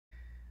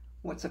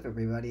What's up,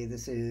 everybody?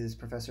 This is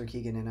Professor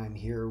Keegan, and I'm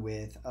here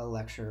with a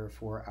lecture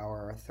for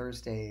our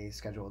Thursday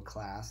scheduled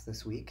class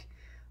this week.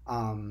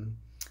 Um,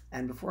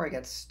 and before I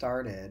get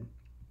started,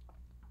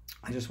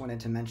 I just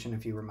wanted to mention a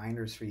few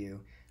reminders for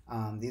you.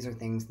 These are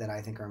things that I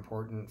think are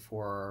important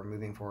for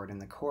moving forward in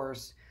the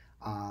course.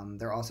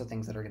 There are also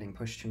things that are getting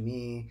pushed to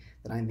me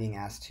that I'm being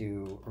asked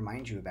to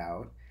remind you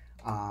about.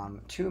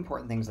 Two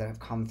important things that have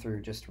come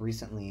through just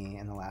recently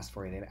in the last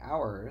 48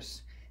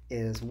 hours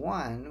is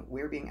one,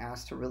 we're being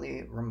asked to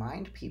really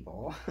remind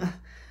people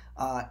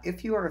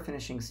if you are a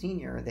finishing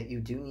senior that you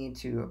do need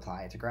to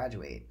apply to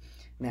graduate.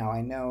 Now,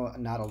 I know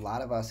not a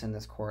lot of us in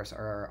this course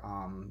are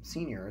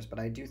seniors, but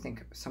I do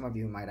think some of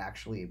you might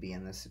actually be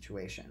in this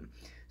situation.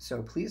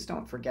 So please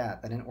don't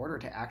forget that in order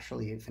to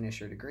actually finish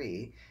your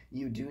degree,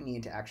 you do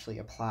need to actually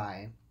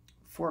apply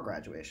for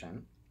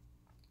graduation.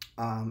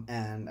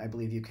 And I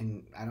believe you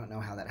can, I don't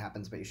know how that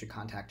happens, but you should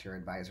contact your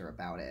advisor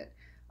about it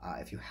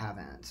if you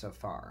haven't so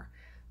far.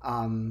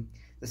 Um,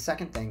 the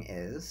second thing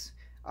is,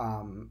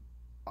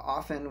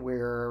 often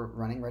we're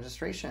running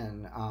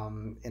registration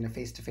in a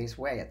face-to-face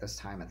way at this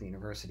time at the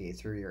university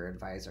through your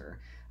advisor.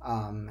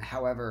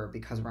 However,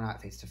 because we're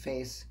not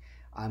face-to-face,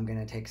 I'm going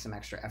to take some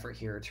extra effort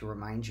here to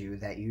remind you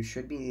that you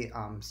should be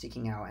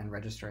seeking out and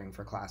registering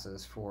for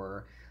classes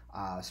for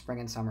spring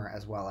and summer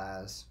as well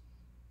as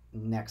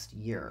next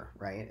year,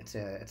 right? It's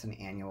an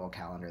annual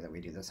calendar that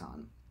we do this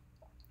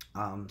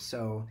on.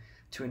 So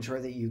to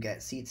ensure that you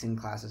get seats in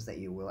classes that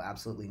you will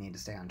absolutely need to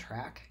stay on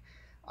track,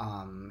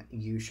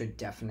 you should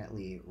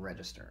definitely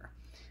register.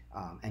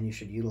 And you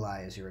should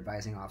utilize your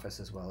advising office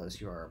as well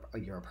as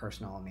your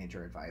personal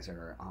major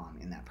advisor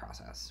in that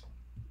process.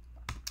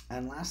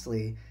 And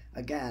lastly,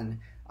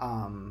 again,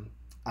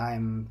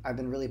 I've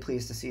been really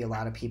pleased to see a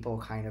lot of people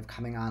kind of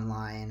coming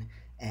online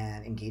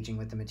and engaging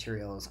with the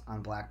materials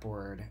on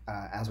Blackboard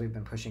as we've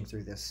been pushing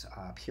through this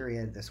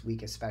period, this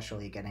week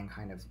especially, getting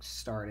kind of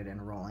started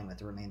and rolling with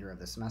the remainder of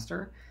the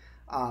semester.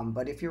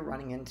 But if you're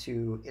running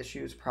into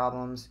issues,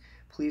 problems,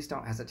 please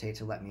don't hesitate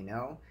to let me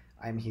know.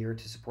 I'm here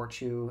to support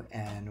you,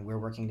 and we're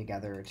working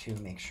together to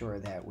make sure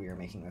that we are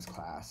making this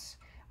class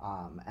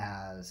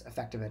as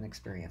effective an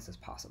experience as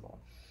possible.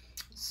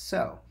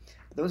 So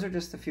those are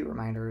just a few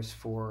reminders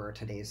for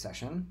today's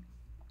session.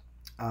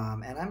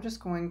 And I'm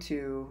just going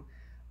to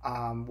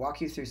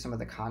walk you through some of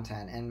the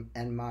content.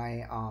 And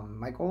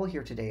my goal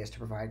here today is to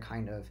provide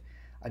kind of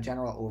a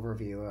general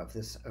overview of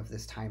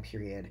this time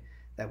period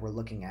that we're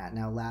looking at.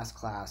 Now, last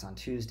class on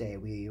Tuesday,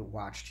 we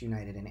watched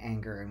United in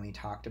Anger, and we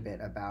talked a bit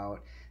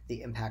about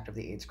the impact of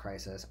the AIDS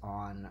crisis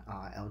on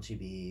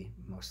LGBT,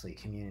 mostly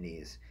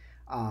communities.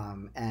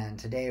 And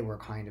today we're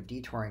kind of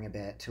detouring a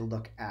bit to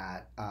look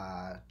at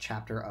a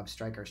chapter of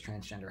Stryker's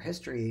Transgender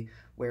History,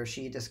 where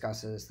she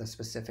discusses the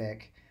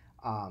specific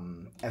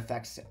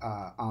effects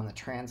on the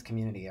trans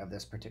community of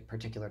this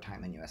particular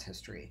time in U.S.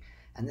 history.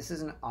 And this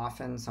isn't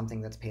often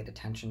something that's paid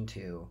attention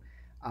to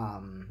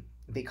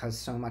because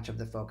so much of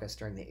the focus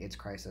during the AIDS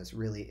crisis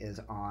really is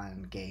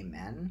on gay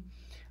men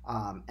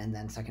and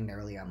then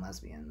secondarily on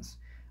lesbians.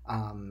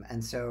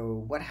 And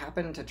so what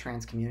happened to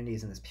trans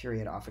communities in this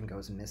period often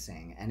goes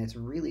missing, and it's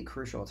really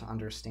crucial to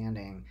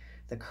understanding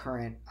the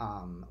current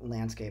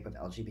landscape of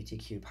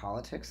LGBTQ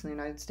politics in the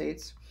United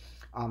States.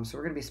 So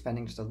we're going to be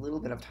spending just a little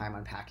bit of time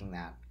unpacking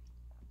that.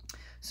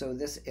 So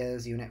this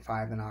is Unit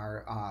 5 in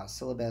our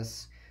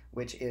syllabus,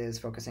 which is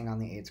focusing on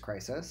the AIDS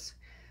crisis.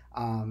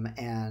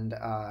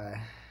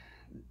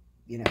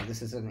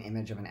 This is an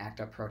image of an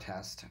ACT UP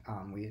protest.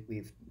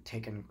 We've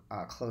taken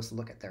a close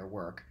look at their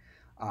work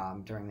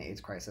during the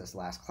AIDS crisis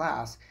last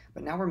class,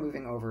 but now we're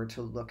moving over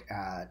to look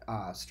at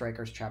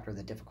Stryker's chapter,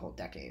 The Difficult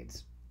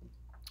Decades.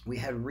 We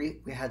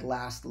had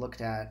last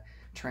looked at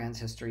trans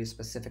history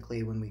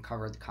specifically when we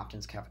covered the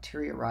Compton's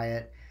cafeteria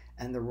riot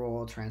and the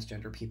role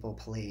transgender people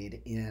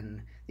played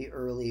in the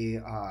early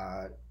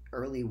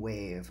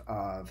wave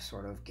of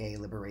sort of gay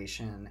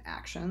liberation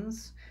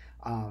actions.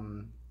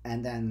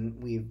 And then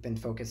we've been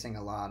focusing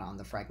a lot on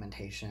the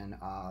fragmentation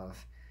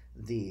of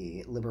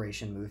the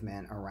liberation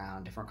movement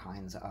around different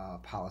kinds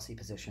of policy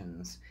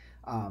positions.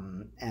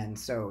 And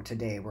so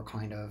today we're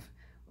kind of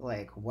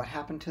like, what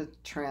happened to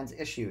trans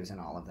issues and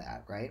all of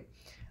that, right?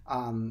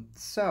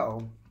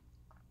 So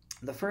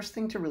the first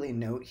thing to really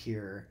note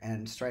here,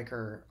 and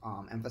Stryker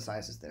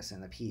emphasizes this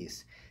in the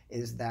piece,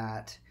 is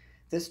that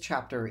this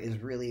chapter is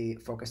really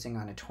focusing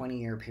on a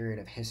 20-year period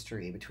of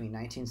history between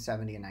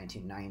 1970 and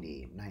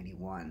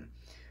 1991,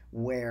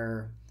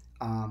 where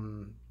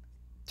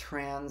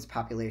trans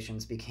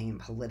populations became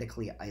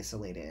politically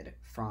isolated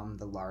from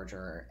the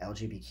larger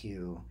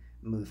LGBTQ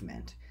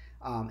movement.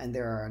 And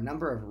there are a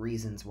number of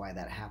reasons why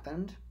that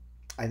happened.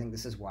 I think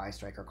this is why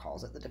Stryker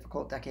calls it the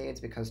difficult decades,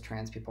 because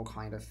trans people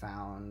kind of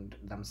found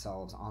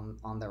themselves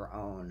on their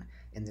own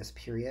in this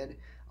period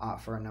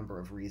for a number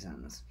of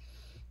reasons.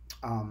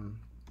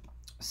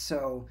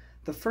 So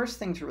the first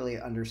thing to really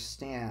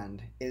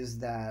understand is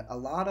that a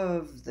lot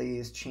of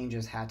these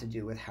changes had to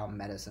do with how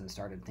medicine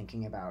started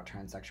thinking about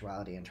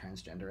transsexuality and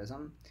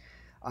transgenderism.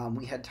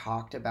 We had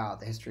talked about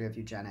the history of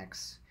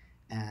eugenics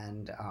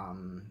and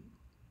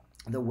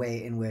the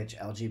way in which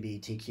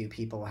LGBTQ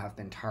people have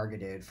been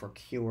targeted for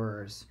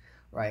cures,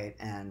 right?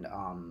 And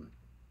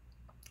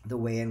the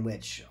way in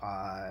which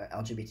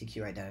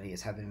LGBTQ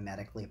identities have been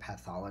medically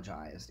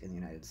pathologized in the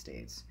United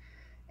States.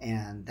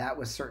 And that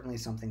was certainly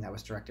something that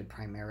was directed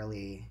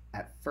primarily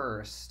at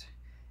first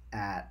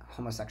at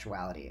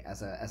homosexuality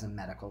as a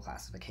medical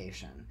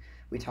classification.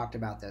 We talked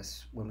about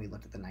this when we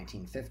looked at the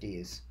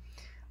 1950s.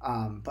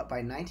 But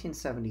by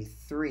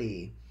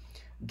 1973,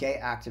 gay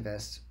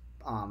activists,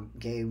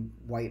 gay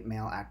white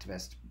male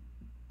activists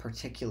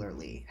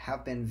particularly,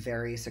 have been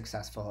very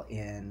successful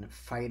in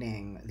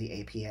fighting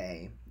the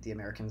APA, the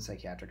American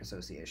Psychiatric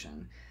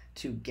Association,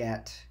 to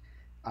get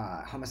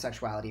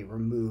homosexuality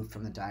removed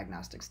from the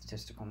Diagnostic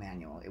Statistical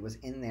Manual. It was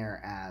in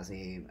there as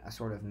a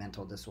sort of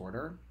mental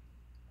disorder.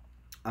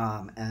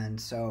 And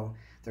so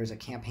there's a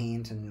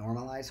campaign to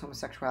normalize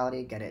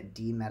homosexuality, get it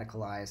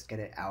demedicalized, get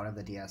it out of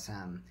the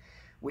DSM,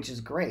 which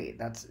is great.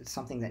 It's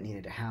something that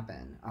needed to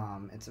happen.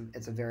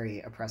 It's a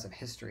very oppressive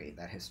history,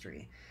 that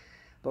history.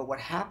 But what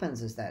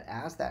happens is that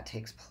as that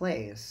takes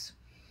place,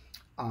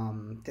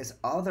 this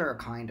other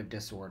kind of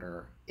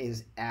disorder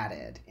is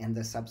added in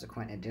the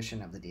subsequent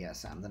edition of the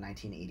DSM, the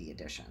 1980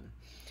 edition.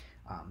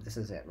 This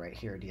is it right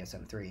here,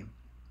 DSM-3.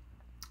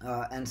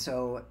 And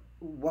so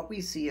what we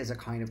see is a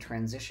kind of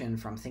transition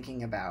from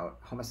thinking about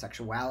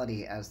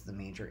homosexuality as the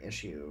major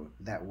issue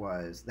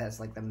that's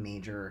like the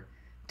major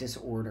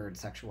disordered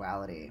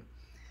sexuality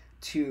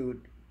to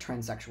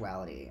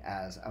transsexuality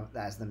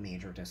as the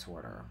major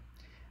disorder.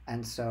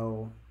 And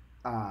so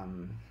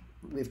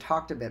we've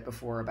talked a bit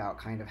before about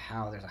kind of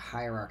how there's a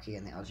hierarchy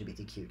in the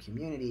LGBTQ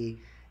community,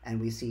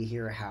 and we see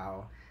here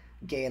how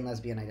gay and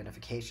lesbian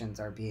identifications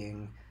are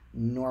being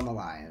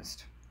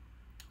normalized,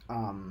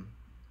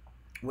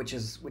 which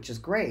is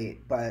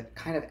great, but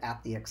kind of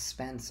at the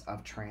expense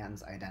of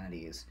trans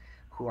identities,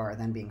 who are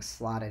then being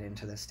slotted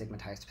into this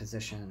stigmatized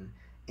position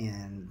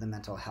in the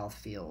mental health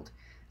field.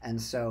 And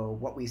so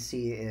what we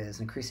see is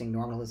increasing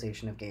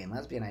normalization of gay and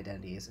lesbian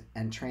identities,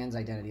 and trans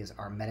identities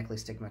are medically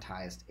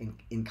stigmatized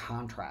in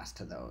contrast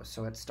to those.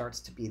 So it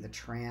starts to be the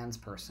trans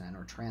person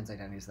or trans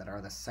identities that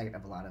are the site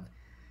of a lot of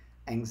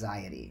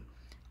anxiety,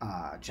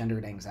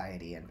 gendered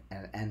anxiety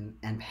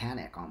and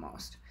panic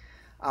almost.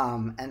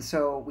 And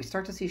so we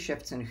start to see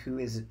shifts in who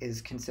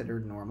is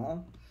considered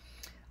normal.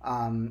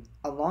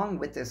 Along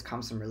with this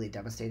comes some really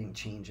devastating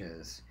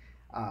changes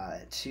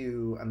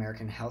to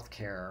American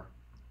healthcare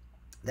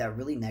that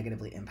really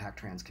negatively impact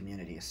trans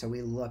communities. So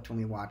when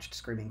we watched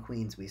Screaming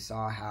Queens, we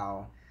saw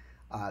how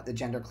the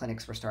gender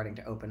clinics were starting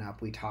to open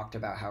up. We talked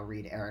about how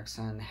Reed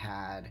Erickson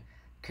had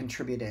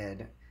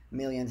contributed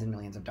millions and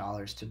millions of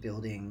dollars to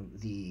building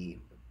the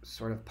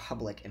sort of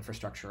public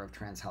infrastructure of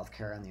trans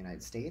healthcare in the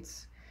United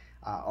States.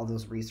 All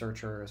those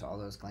researchers, all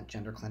those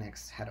gender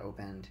clinics had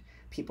opened.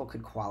 People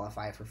could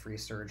qualify for free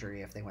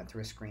surgery if they went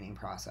through a screening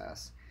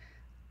process.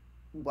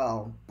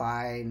 Well,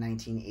 by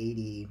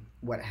 1980,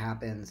 what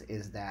happens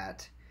is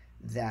that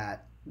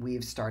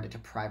we've started to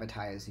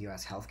privatize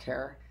U.S.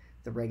 healthcare.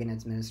 The Reagan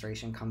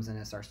administration comes in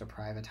and starts to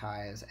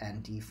privatize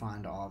and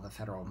defund all the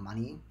federal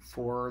money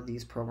for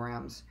these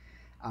programs,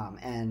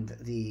 and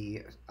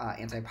the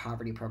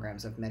anti-poverty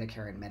programs of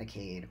Medicare and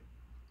Medicaid,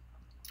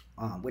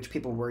 which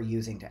people were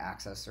using to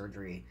access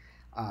surgery.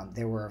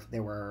 There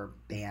were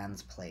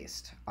bans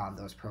placed on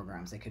those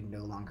programs. They could no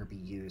longer be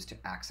used to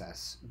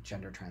access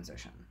gender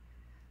transition.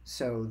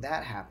 So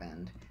that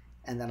happened,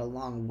 and then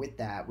along with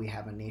that, we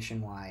have a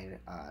nationwide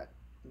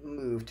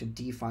move to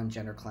defund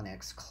gender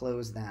clinics,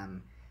 close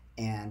them,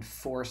 and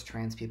force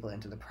trans people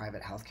into the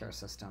private healthcare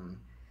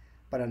system.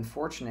 But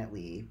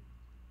unfortunately,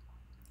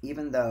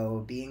 even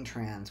though being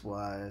trans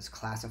was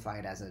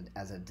classified as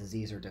a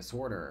disease or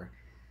disorder,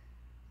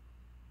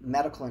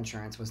 medical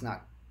insurance was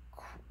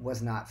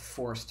not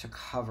forced to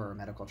cover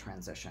medical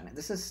transition.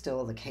 This is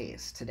still the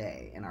case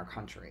today in our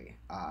country.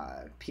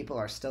 People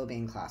are still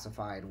being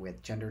classified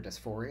with gender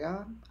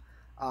dysphoria,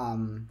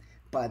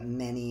 but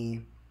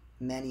many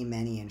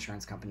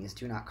insurance companies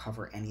do not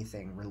cover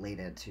anything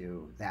related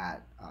to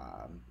that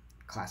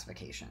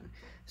classification.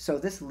 So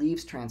this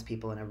leaves trans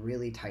people in a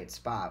really tight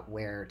spot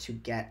where to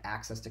get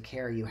access to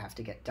care, you have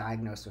to get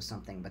diagnosed with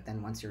something, but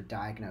then once you're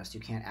diagnosed, you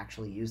can't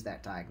actually use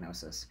that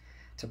diagnosis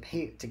to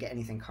get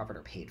anything covered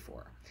or paid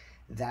for.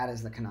 That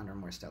is the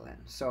conundrum we're still in.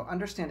 So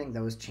understanding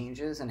those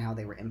changes and how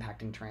they were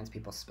impacting trans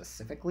people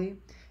specifically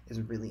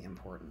is really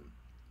important.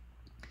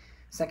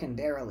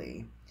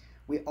 Secondarily,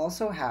 we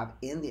also have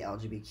in the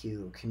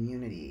LGBTQ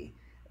community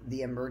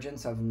the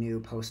emergence of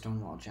new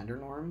post-Stonewall gender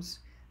norms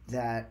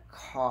that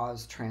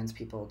cause trans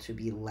people to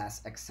be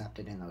less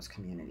accepted in those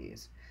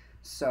communities.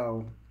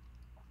 So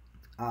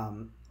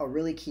a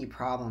really key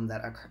problem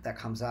that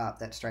comes up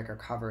that Stryker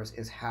covers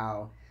is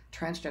how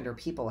transgender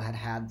people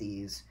had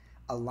these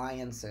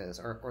alliances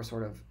or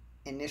sort of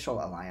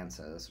initial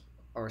alliances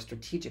or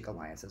strategic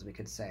alliances, we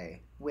could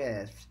say,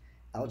 with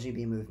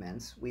LGBT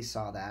movements. We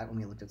saw that when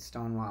we looked at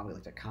Stonewall, we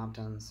looked at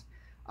Compton's,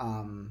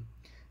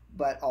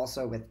 but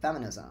also with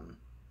feminism.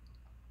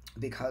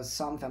 because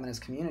some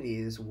feminist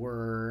communities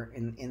were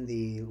in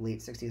the late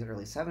 60s,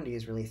 early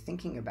 70s really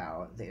thinking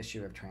about the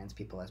issue of trans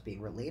people as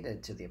being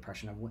related to the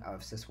oppression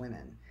of cis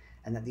women,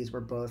 and that these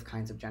were both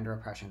kinds of gender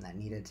oppression that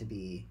needed to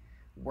be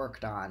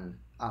worked on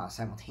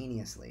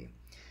simultaneously.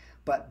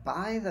 But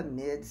by the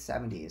mid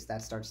 70s,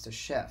 that starts to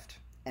shift,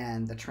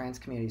 and the trans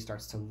community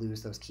starts to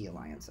lose those key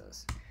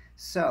alliances.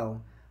 So,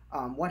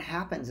 what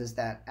happens is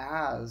that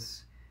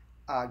as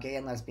gay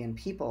and lesbian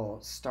people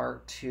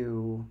start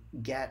to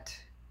get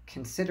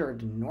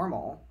considered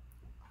normal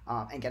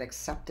and get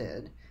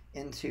accepted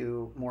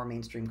into more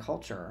mainstream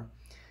culture,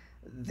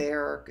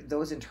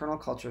 those internal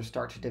cultures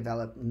start to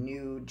develop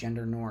new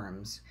gender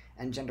norms,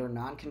 and gender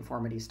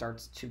nonconformity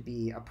starts to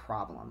be a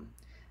problem.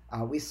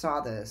 We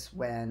saw this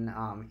when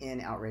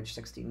in Outrage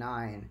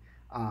 69,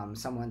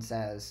 someone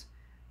says,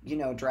 you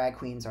know, drag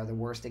queens are the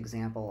worst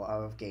example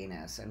of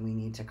gayness, and we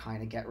need to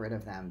kind of get rid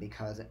of them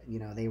because, you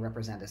know, they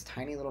represent this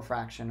tiny little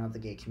fraction of the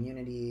gay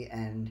community,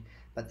 and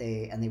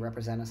they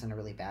represent us in a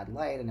really bad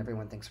light, and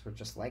everyone thinks we're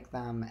just like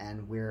them,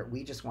 and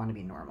we just want to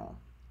be normal,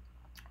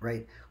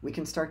 right? We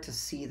can start to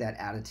see that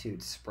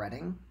attitude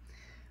spreading,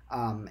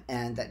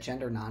 and that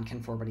gender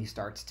nonconformity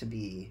starts to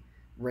be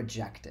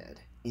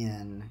rejected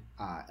in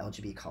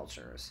LGBT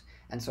cultures.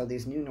 And so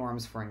these new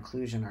norms for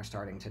inclusion are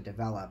starting to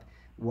develop,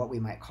 what we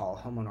might call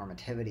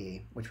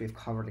homonormativity, which we've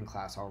covered in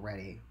class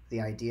already.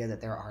 The idea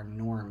that there are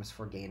norms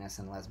for gayness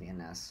and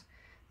lesbianness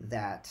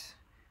that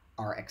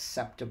are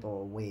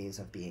acceptable ways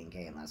of being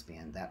gay and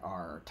lesbian, that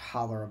are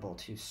tolerable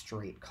to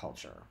straight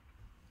culture.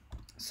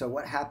 So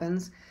what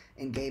happens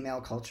in gay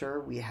male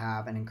culture? We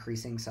have an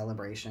increasing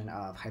celebration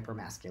of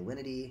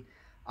hypermasculinity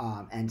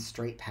and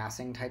straight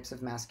passing types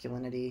of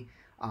masculinity,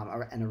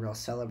 and a real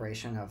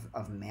celebration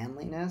of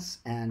manliness.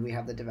 And we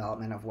have the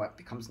development of what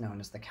becomes known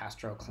as the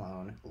Castro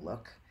clone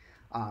look,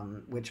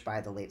 which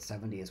by the late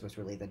 70s was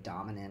really the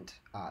dominant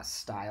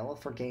style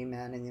for gay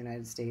men in the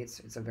United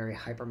States. It's a very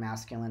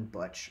hypermasculine,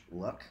 butch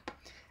look.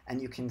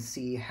 And you can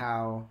see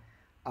how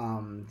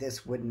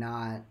this would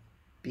not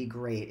be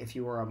great if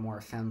you were a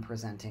more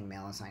femme-presenting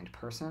male-assigned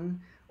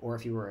person, or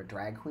if you were a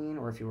drag queen,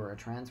 or if you were a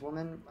trans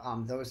woman.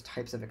 Those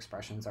types of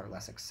expressions are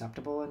less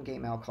acceptable in gay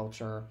male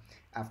culture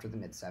after the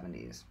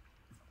mid-70s.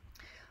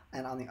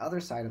 And on the other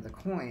side of the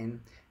coin,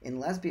 in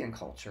lesbian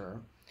culture,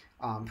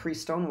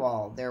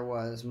 pre-Stonewall, there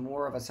was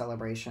more of a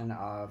celebration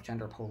of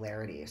gender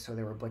polarity. So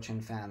there were butch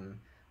and femme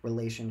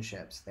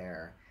relationships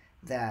there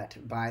that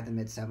by the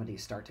mid-70s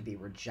start to be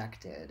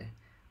rejected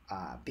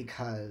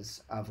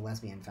because of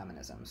lesbian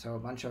feminism. So a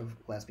bunch of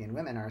lesbian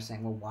women are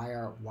saying, well,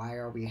 why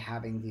are we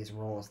having these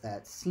roles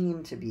that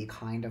seem to be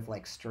kind of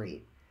like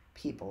straight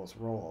people's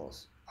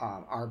roles?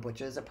 Are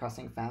butches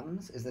oppressing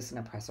femmes? Is this an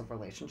oppressive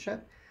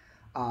relationship?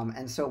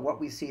 And so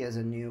what we see is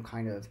a new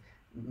kind of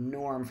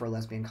norm for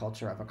lesbian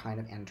culture of a kind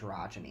of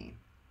androgyny,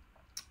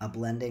 a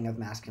blending of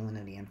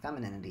masculinity and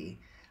femininity.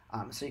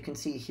 So you can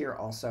see here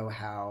also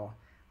how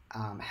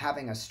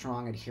having a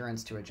strong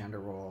adherence to a gender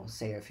role,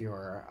 say if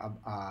you're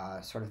a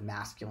sort of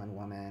masculine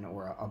woman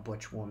or a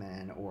butch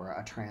woman or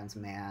a trans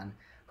man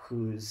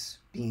who's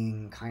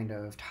being kind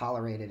of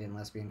tolerated in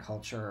lesbian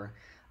culture,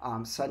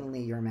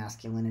 suddenly your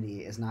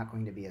masculinity is not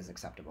going to be as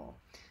acceptable.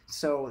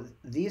 So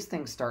these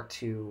things start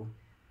to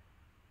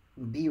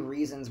be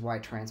reasons why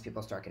trans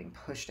people start getting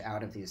pushed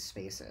out of these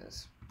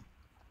spaces.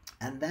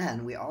 And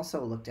then we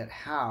also looked at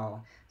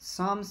how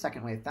some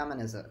second wave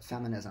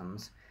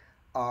feminisms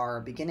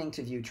are beginning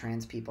to view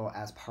trans people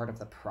as part of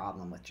the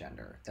problem with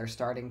gender. They're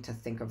starting to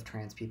think of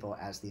trans people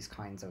as these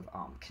kinds of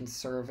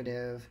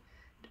conservative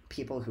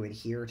people who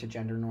adhere to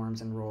gender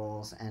norms and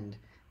roles, and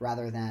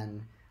rather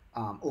than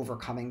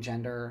overcoming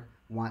gender,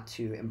 want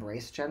to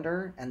embrace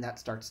gender, and that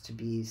starts to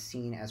be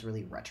seen as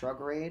really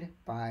retrograde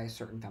by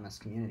certain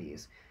feminist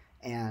communities.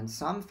 And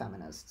some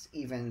feminists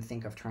even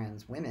think of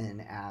trans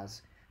women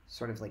as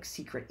sort of like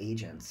secret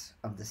agents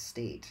of the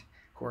state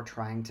who are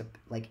trying to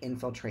like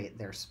infiltrate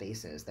their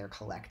spaces, their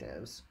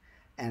collectives,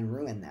 and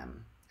ruin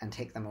them and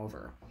take them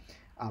over,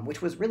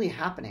 which was really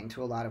happening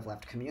to a lot of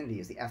left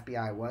communities. The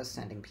FBI was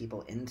sending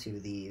people into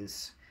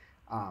these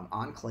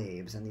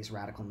enclaves and these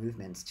radical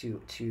movements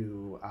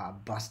to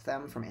bust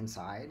them from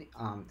inside.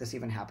 This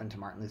even happened to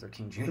Martin Luther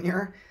King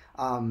Jr.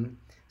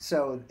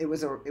 So it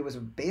was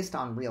based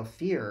on real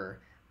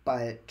fear,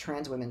 but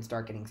trans women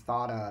start getting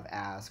thought of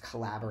as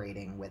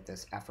collaborating with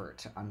this effort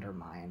to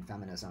undermine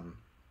feminism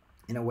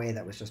in a way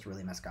that was just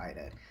really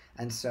misguided.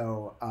 And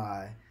so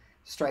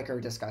Stryker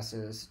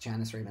discusses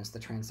Janice Raymond's The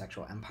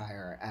Transsexual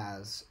Empire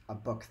as a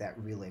book that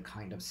really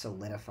kind of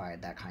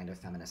solidified that kind of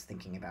feminist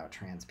thinking about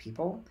trans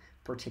people,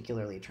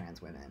 particularly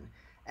trans women,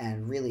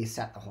 and really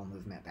set the whole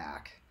movement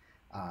back.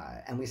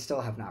 And we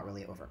still have not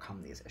really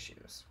overcome these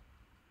issues.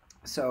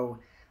 So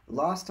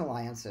lost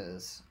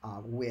alliances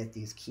with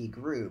these key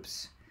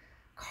groups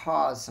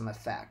cause some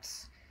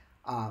effects.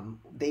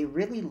 They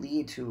really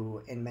lead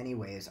to, in many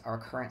ways, our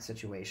current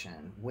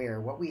situation,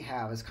 where what we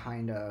have is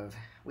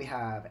we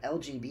have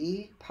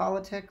LGB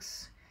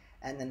politics,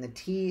 and then the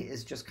T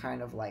is just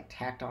kind of like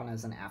tacked on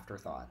as an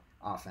afterthought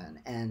often.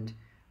 And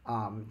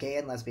Gay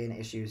and lesbian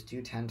issues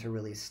do tend to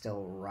really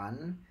still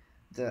run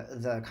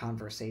the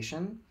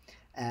conversation,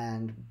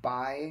 and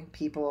bi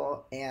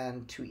people,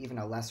 and to even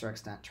a lesser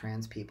extent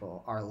trans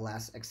people, are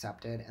less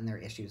accepted and their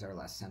issues are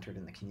less centered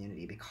in the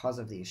community because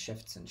of these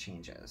shifts and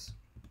changes.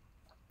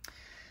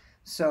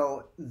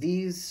 So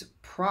these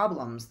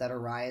problems that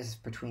arise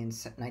between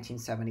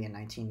 1970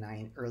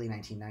 and early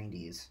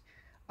 1990s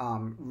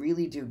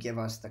really do give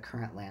us the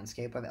current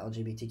landscape of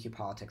LGBTQ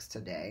politics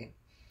today.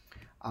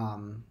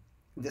 Um,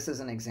 this is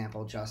an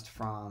example just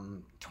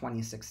from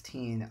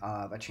 2016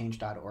 of a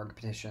change.org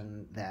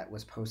petition that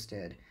was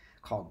posted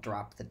called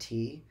Drop the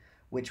T,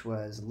 which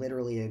was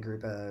literally a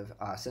group of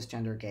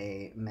cisgender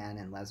gay men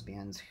and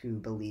lesbians who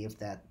believed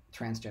that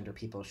transgender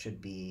people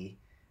should be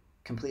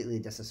completely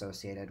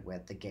disassociated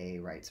with the gay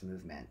rights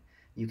movement.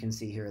 You can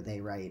see here they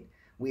write,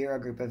 "We are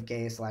a group of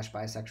gay /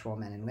 bisexual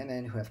men and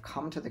women who have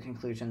come to the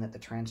conclusion that the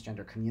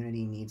transgender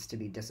community needs to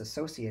be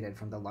disassociated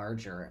from the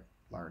larger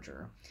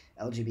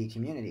LGBT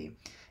community.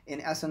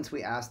 In essence,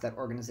 we ask that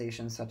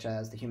organizations such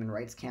as the Human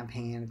Rights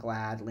Campaign,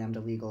 GLAAD, Lambda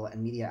Legal,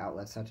 and media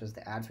outlets such as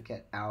The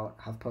Advocate, Out,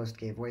 HuffPost,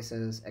 Gay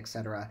Voices,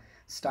 etc.,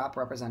 stop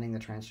representing the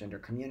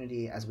transgender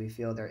community, as we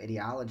feel their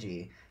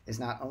ideology is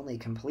not only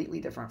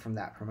completely different from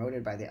that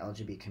promoted by the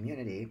LGBT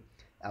community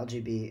 —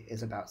 LGB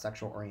is about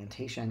sexual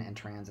orientation and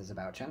trans is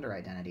about gender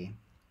identity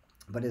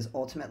 — but is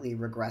ultimately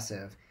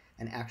regressive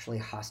and actually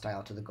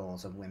hostile to the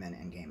goals of women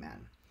and gay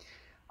men."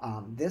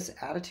 This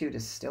attitude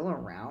is still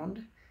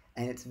around,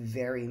 and it's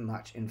very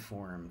much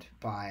informed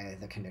by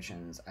the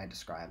conditions I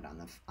described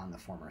on the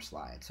former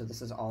slide. So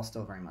this is all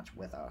still very much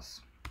with us.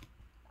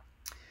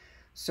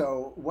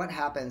 So what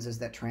happens is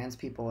that trans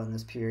people in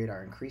this period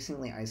are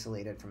increasingly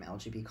isolated from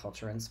LGBT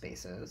culture and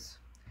spaces.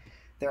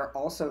 They're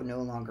also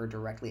no longer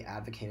directly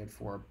advocated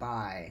for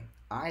by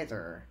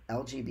either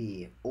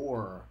LGB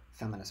or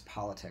feminist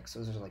politics.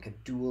 So there's like a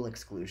dual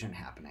exclusion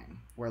happening,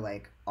 where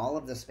like all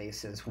of the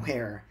spaces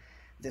where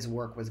this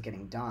work was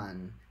getting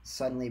done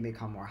suddenly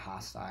become more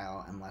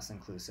hostile and less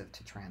inclusive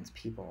to trans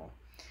people.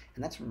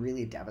 And that's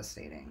really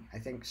devastating. I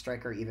think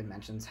Stryker even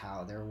mentions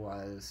how there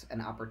was an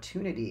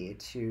opportunity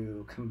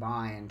to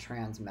combine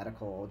trans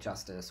medical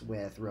justice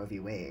with Roe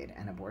v. Wade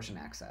and abortion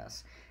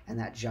access, and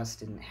that just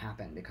didn't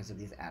happen because of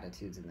these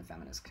attitudes in the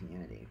feminist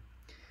community.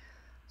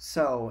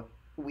 So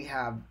we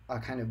have a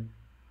kind of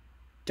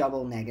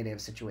double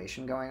negative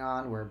situation going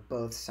on, where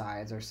both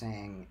sides are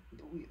saying,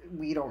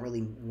 we don't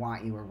really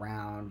want you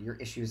around, your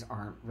issues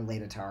aren't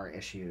related to our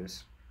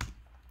issues.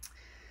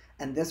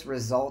 And this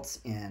results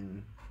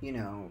in,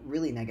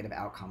 really negative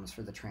outcomes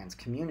for the trans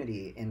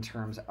community in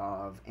terms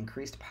of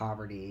increased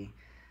poverty,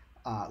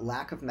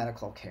 lack of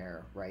medical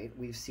care, right?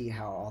 We see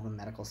how all the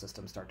medical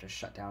systems start to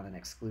shut down and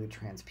exclude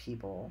trans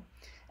people.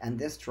 And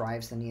this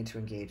drives the need to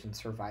engage in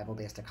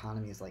survival-based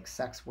economies like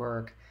sex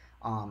work,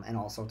 and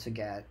also to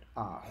get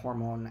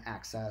hormone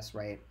access,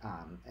 right?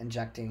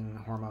 Injecting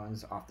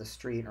hormones off the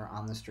street or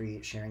on the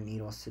street, sharing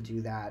needles to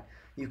do that.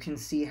 You can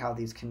see how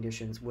these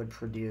conditions would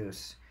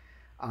produce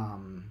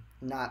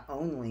not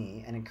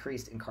only an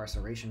increased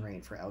incarceration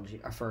rate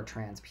for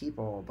trans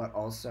people, but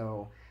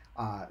also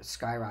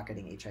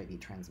skyrocketing HIV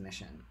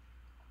transmission.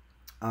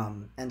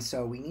 And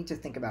so we need to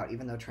think about,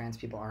 even though trans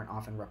people aren't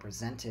often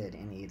represented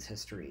in AIDS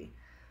history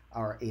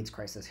or AIDS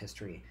crisis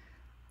history,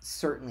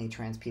 certainly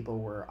trans people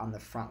were on the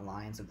front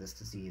lines of this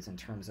disease in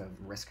terms of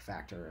risk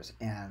factors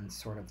and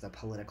sort of the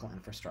political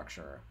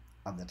infrastructure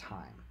of the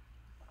time.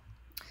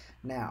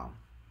 Now,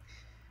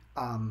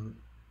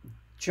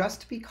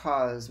 just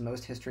because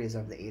most histories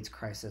of the AIDS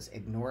crisis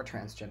ignore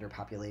transgender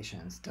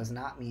populations does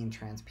not mean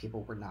trans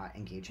people were not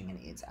engaging in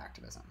AIDS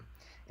activism.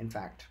 In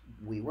fact,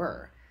 we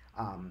were.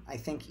 I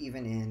think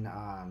even in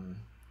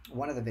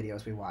one of the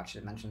videos we watched,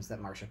 it mentions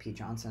that Marsha P.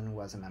 Johnson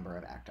was a member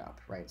of ACT UP,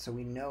 right? So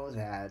we know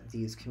that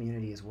these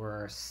communities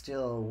were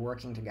still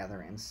working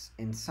together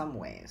in some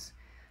ways.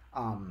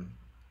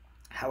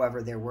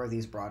 However, there were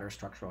these broader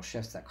structural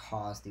shifts that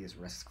caused these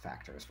risk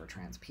factors for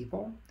trans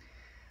people.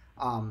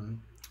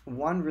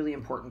 One really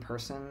important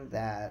person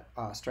that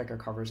Stryker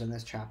covers in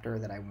this chapter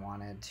that I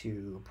wanted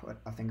to put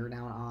a finger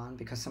down on,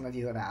 because some of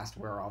you have asked,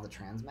 where are all the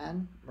trans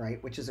men,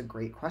 right? Which is a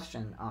great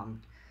question.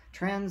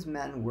 Trans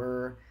men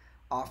were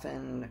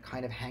often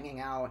kind of hanging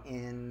out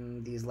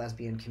in these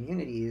lesbian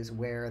communities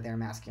where their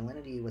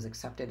masculinity was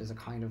accepted as a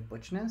kind of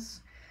butchness.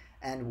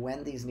 And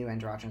when these new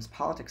androgynous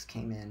politics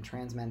came in,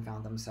 trans men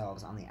found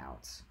themselves on the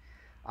outs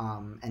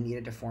and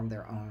needed to form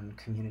their own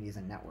communities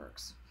and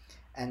networks.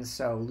 And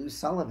so Lou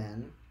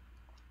Sullivan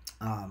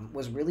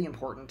was really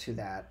important to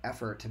that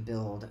effort to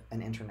build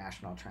an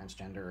international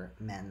transgender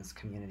men's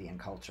community and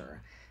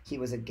culture. He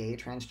was a gay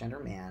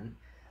transgender man,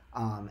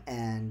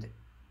 and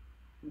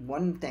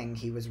one thing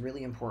he was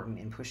really important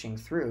in pushing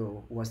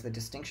through was the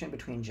distinction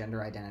between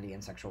gender identity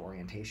and sexual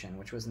orientation,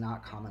 which was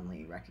not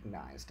commonly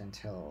recognized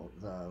until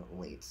the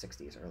late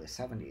 60s, early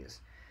 70s,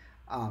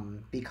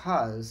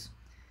 because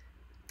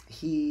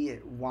he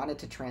wanted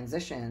to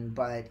transition,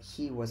 but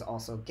he was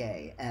also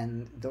gay,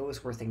 and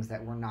those were things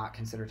that were not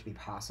considered to be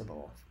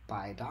possible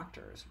by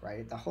doctors,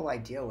 right? The whole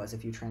idea was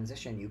if you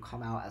transition, you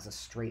come out as a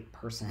straight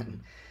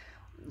person.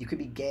 You could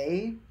be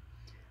gay,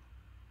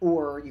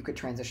 or you could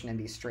transition and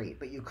be straight,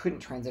 but you couldn't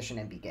transition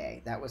and be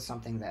gay. That was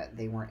something that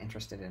they weren't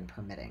interested in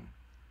permitting.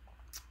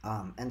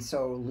 And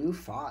so Lou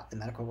fought the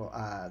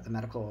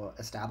medical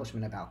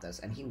establishment about this,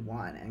 and he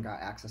won and got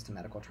access to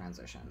medical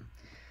transition.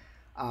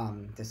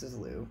 This is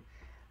Lou.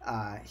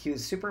 He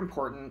was super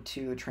important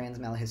to trans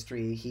male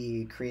history.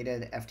 He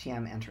created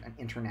FTM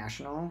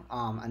International,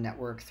 a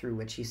network through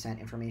which he sent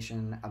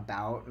information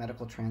about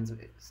medical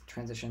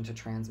transition to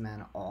trans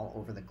men all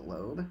over the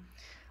globe,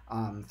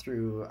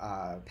 through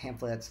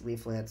pamphlets,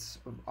 leaflets,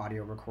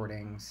 audio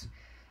recordings.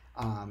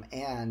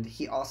 And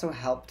he also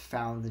helped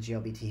found the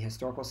GLBT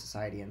Historical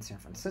Society in San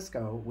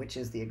Francisco, which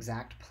is the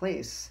exact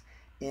place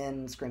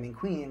in Screaming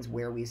Queens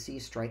where we see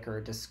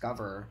Stryker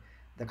discover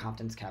the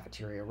Compton's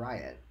cafeteria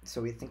riot.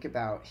 So we think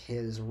about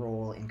his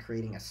role in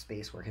creating a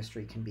space where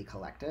history can be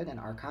collected and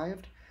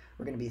archived.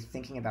 We're going to be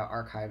thinking about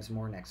archives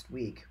more next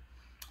week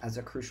as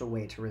a crucial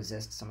way to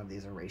resist some of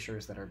these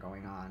erasures that are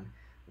going on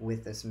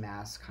with this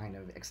mass kind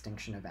of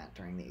extinction event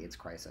during the AIDS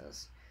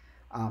crisis.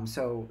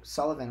 So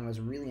Sullivan was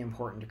really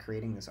important to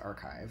creating this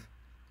archive.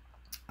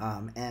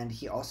 And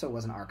he also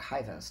was an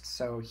archivist.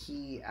 So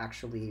he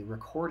actually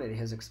recorded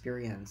his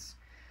experience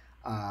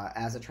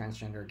as a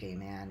transgender gay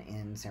man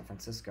in San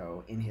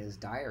Francisco in his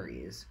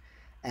diaries.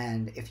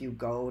 And if you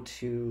go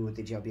to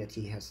the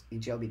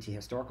GLBT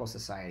Historical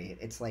Society,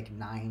 it's like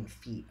 9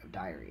 feet of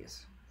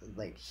diaries.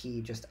 Like,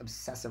 he just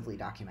obsessively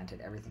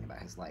documented everything about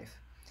his life.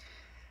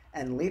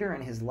 And later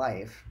in his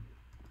life,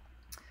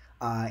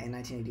 in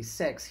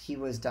 1986, he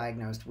was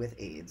diagnosed with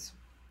AIDS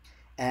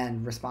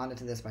and responded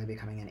to this by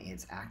becoming an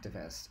AIDS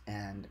activist,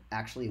 and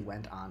actually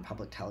went on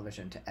public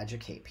television to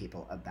educate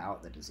people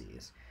about the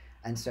disease.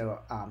 And so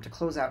to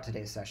close out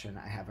today's session,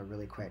 I have a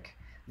really quick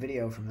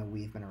video from the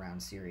We've Been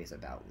Around series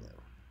about Lou.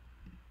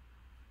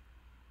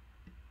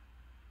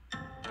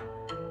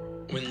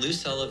 When Lou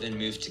Sullivan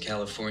moved to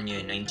California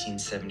in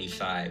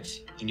 1975,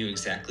 he knew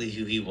exactly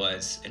who he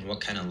was and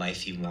what kind of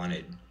life he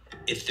wanted.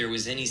 If there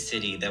was any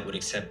city that would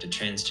accept a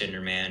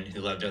transgender man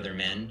who loved other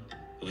men,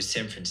 it was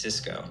San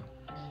Francisco.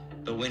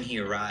 But when he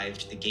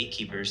arrived, the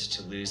gatekeepers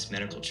to Lou's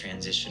medical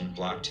transition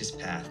blocked his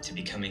path to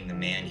becoming the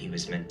man he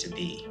was meant to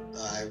be.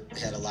 I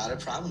had a lot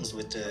of problems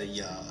with the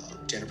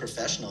gender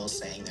professionals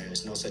saying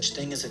there's no such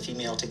thing as a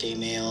female to gay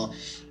male,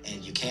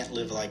 and you can't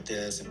live like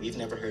this, and we've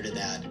never heard of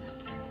that.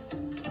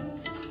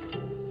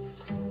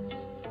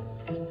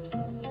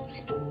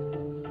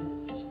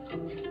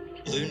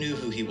 Lou knew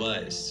who he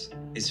was.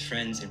 His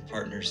friends and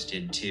partners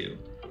did too.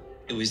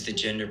 It was the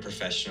gender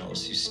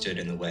professionals who stood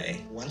in the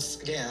way. Once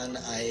again,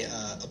 I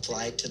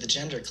applied to the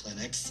gender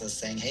clinics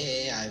saying,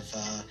 hey, I've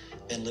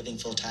been living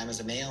full-time as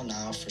a male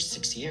now for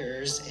 6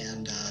 years,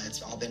 and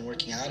it's all been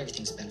working out.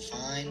 Everything's been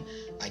fine.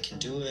 I can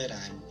do it.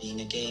 I'm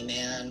being a gay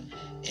man,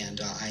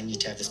 and I need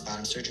to have this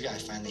bottom surgery. I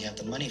finally have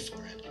the money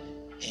for it.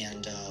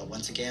 And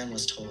once again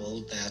was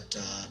told that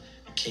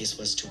the case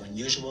was too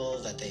unusual,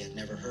 that they had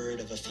never heard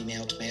of a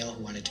female to male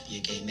who wanted to be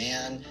a gay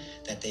man,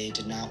 that they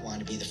did not want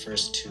to be the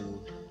first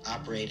to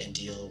operate and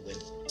deal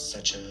with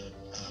such a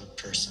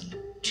person.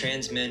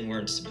 Trans men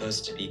weren't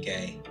supposed to be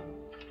gay.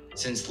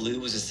 Since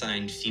Lou was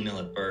assigned female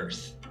at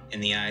birth,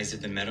 in the eyes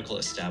of the medical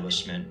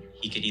establishment,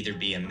 he could either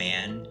be a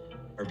man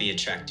or be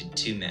attracted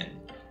to men,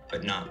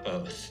 but not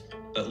both.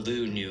 But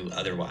Lou knew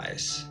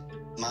otherwise.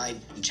 My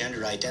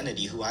gender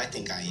identity, who I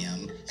think I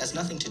am, has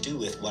nothing to do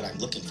with what I'm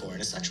looking for in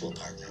a sexual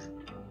partner.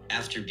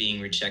 After being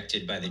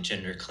rejected by the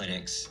gender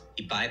clinics,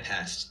 he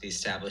bypassed the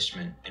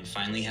establishment and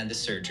finally had the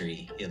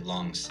surgery he had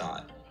long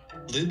sought.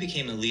 Lou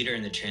became a leader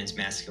in the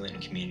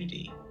transmasculine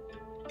community.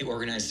 He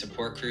organized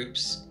support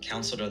groups,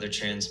 counseled other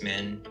trans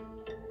men,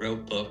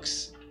 wrote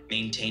books,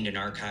 maintained an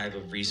archive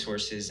of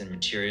resources and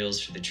materials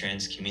for the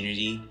trans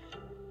community,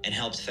 and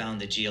helped found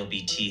the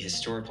GLBT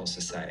Historical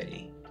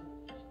Society.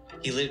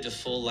 He lived a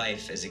full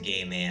life as a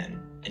gay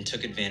man and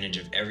took advantage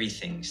of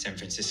everything San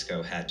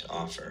Francisco had to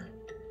offer.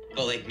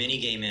 But like many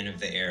gay men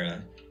of the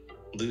era,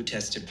 Lou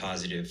tested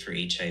positive for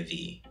HIV.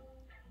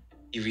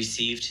 He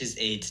received his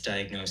AIDS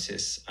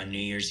diagnosis on New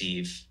Year's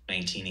Eve,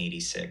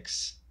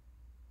 1986.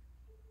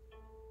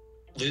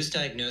 Lou's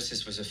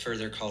diagnosis was a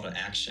further call to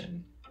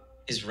action.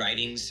 His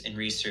writings and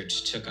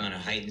research took on a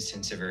heightened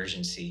sense of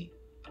urgency.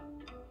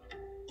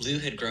 Lou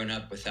had grown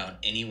up without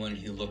anyone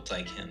who looked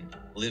like him,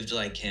 lived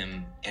like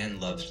him,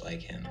 and loved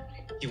like him.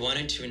 He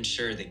wanted to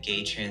ensure that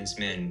gay trans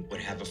men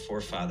would have a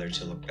forefather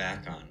to look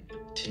back on,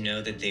 to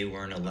know that they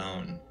weren't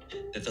alone,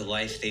 that the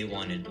life they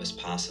wanted was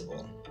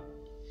possible.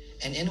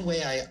 And in a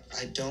way,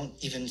 I don't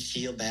even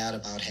feel bad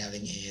about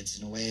having AIDS.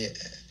 In a way,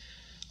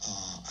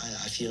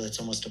 I feel it's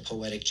almost a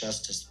poetic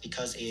justice,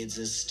 because AIDS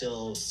is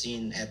still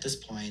seen at this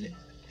point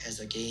as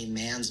a gay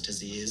man's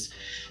disease,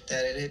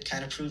 that it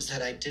kind of proves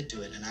that I did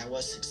do it and I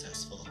was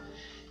successful.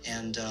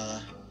 And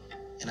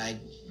I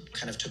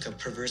kind of took a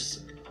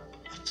perverse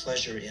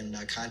pleasure in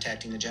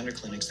contacting the gender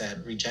clinics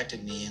that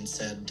rejected me and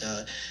said,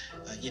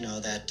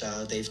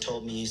 that they've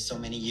told me so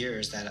many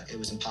years that it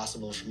was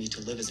impossible for me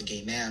to live as a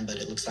gay man, but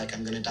it looks like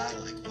I'm going to die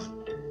like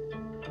one.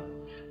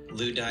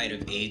 Lou died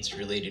of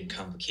AIDS-related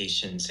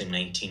complications in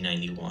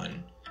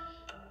 1991.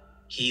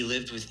 He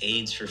lived with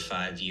AIDS for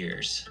 5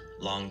 years,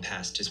 long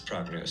past his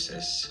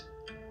prognosis.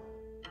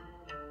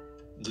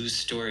 Lou's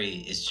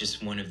story is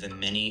just one of the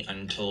many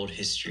untold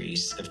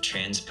histories of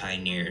trans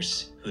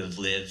pioneers who have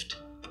lived,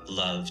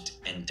 loved,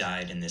 and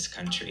died in this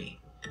country.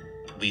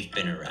 We've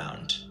been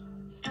around.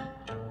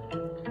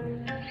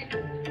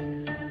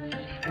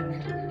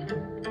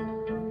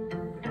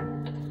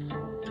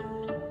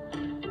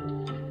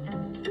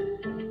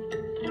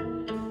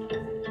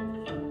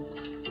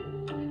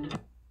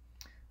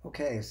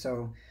 Okay,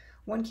 so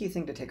one key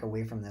thing to take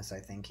away from this, I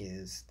think,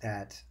 is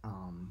that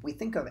we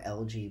think of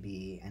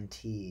LGB and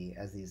T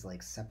as these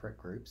like separate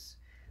groups,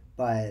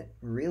 but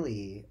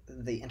really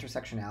the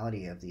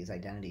intersectionality of these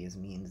identities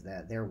means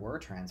that there were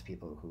trans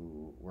people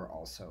who were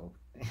also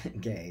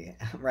gay,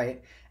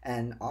 right?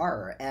 And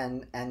are,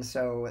 and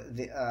so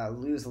the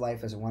Lou's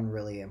life is one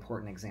really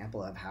important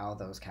example of how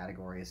those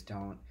categories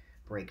don't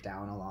break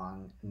down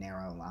along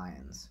narrow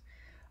lines.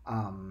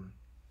 Um,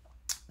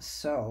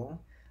 so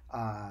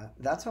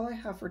that's all I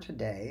have for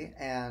today,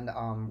 and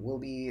we'll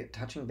be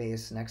touching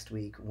base next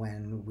week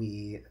when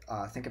we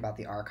think about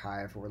the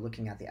archive. We're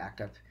looking at the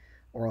ACT UP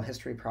Oral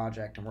History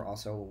Project, and we're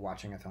also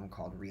watching a film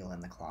called Real in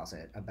the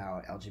Closet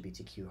about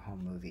LGBTQ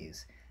home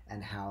movies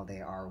and how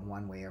they are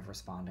one way of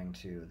responding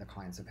to the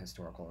kinds of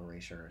historical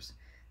erasures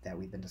that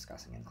we've been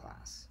discussing in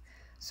class.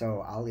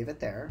 So I'll leave it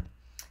there,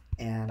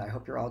 and I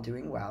hope you're all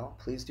doing well.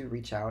 Please do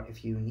reach out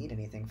if you need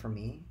anything from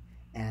me,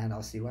 and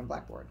I'll see you on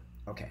Blackboard.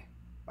 Okay,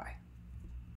 bye.